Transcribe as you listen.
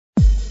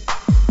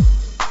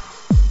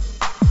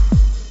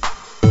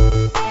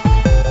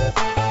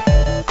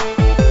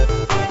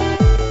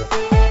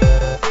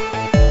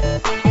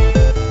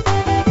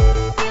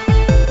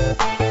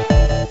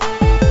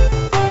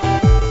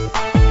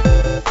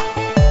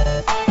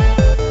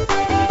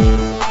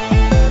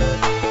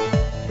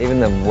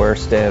the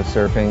worst day of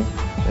surfing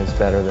is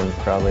better than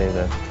probably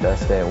the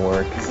best day at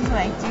work. This is what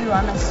I do.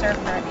 I'm a surfer,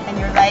 and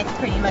your life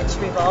pretty much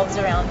revolves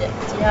around it.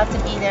 So you have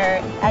to be there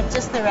at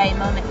just the right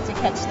moment to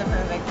catch the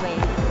perfect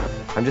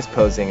wave. I'm just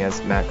posing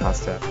as Matt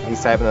Costa. He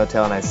sat up in the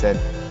hotel and I said,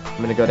 I'm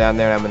going to go down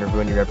there and I'm going to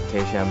ruin your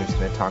reputation. I'm just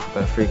going to talk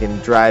about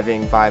freaking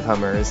driving 5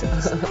 Hummers and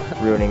just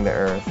ruining the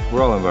earth.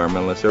 We're all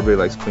environmentalists. Everybody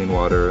likes clean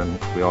water and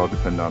we all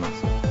depend on it.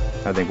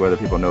 So I think whether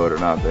people know it or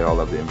not, they all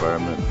love the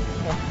environment.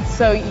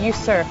 So you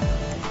surf?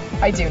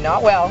 I do,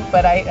 not well,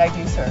 but I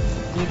do surf.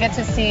 You get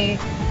to see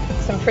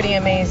some pretty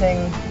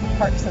amazing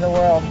parts of the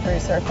world through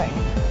surfing.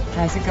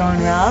 How's it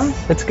going, Rob?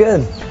 It's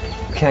good.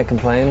 Can't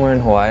complain. We're in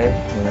Hawaii,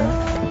 you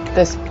know.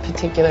 This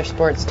particular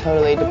sport's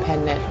totally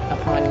dependent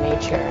upon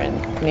nature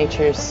and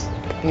nature's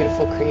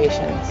beautiful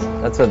creations.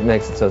 That's what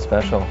makes it so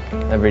special.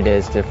 Every day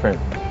is different.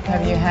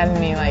 Have you had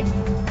any like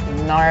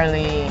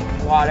gnarly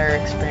water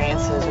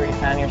experiences where you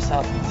found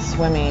yourself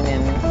swimming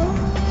in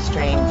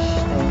strange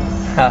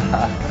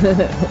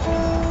things?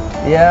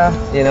 Yeah,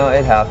 you know,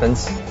 it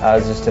happens. I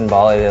was just in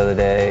Bali the other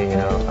day, you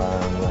know,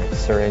 like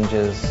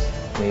syringes,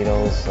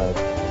 needles, like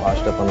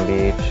washed up on the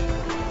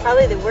beach.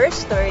 Probably the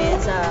worst story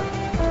is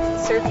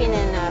surfing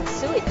in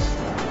sewage.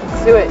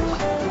 Sewage?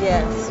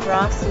 Yes,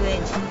 raw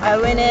sewage. I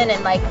went in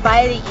and like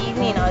by the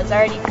evening I was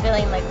already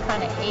feeling like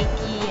kind of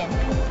achy and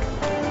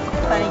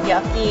kind of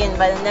yucky, and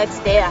by the next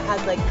day I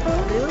had like the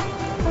flu.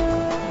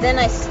 Then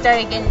I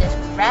started getting this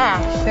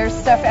rash. There's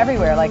stuff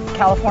everywhere, like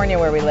California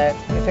where we live.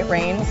 If it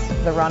rains,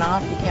 the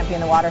runoff, you can't be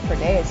in the water for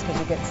days because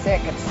you get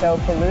sick. It's so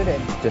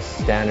polluted. Just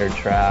standard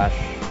trash,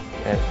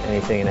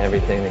 anything and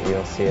everything that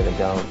you'll see at a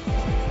dump,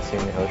 see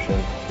in the ocean.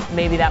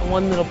 Maybe that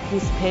one little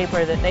piece of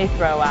paper that they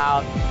throw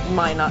out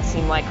might not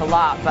seem like a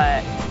lot,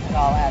 but it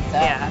all adds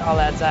up. Yeah, it all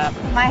adds up.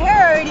 My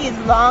hair already is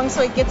long,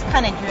 so it gets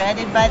kind of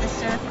dreaded by the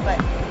surf, but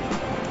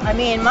I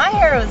mean, my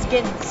hair was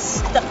getting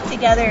stuck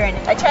together, and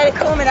I tried to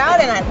comb it out,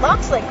 and I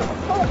lost like a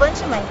whole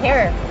bunch of my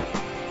hair.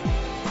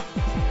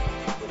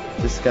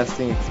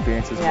 Disgusting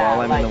experiences while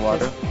I'm in the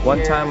water.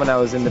 One time when I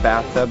was in the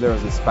bathtub, there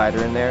was a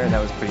spider in there, and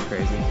that was pretty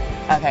crazy.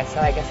 Okay,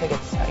 so I guess I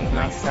get to tell you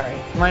my story.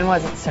 Mine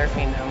wasn't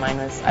surfing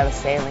though. I was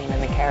sailing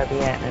in the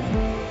Caribbean,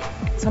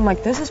 and so I'm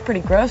like, this is pretty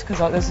gross because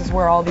this is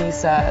where all these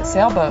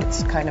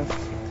sailboats kind of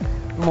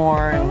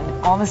moor, and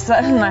all of a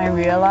sudden I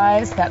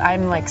realized that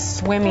I'm like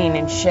swimming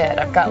in shit.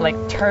 I've got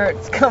like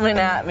turds coming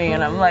at me,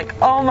 and I'm like,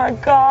 oh my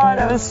god,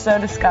 I was so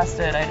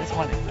disgusted. I just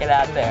wanted to get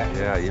out of there.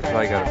 Yeah, you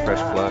probably got a fresh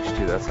flush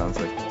too. That sounds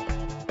like.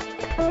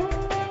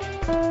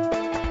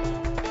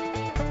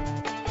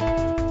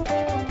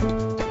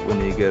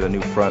 When you get a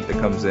new front that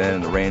comes in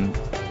and the rain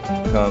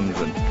comes,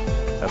 and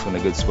that's when a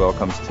good swell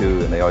comes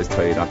too, and they always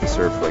tell you not to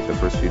surf like the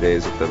first few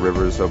days if the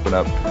rivers open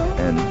up,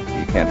 and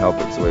you can't help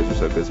it, the waves are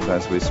so good.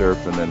 Sometimes we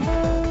surf, and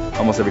then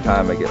almost every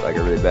time I get like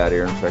a really bad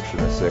ear infection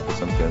or sick or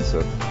something,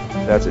 so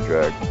that's a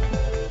drag.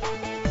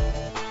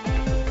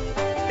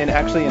 And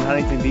actually in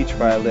Huntington Beach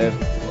where I live,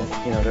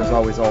 you know, there's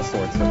always all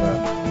sorts of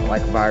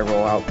like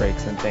viral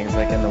outbreaks and things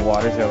like in the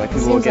waters there, like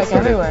people will get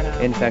sort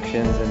of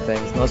infections and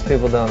things. Most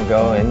people don't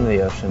go into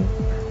the ocean.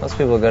 Most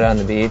people go down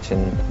the beach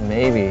and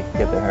maybe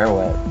get their hair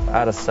wet.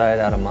 Out of sight,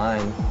 out of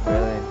mind,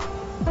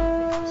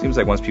 really. Seems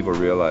like once people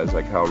realize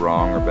like how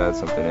wrong or bad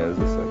something is,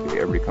 it's like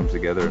everybody comes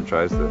together and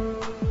tries to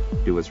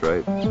do what's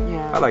right.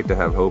 Yeah. I like to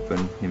have hope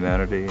in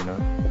humanity, you know.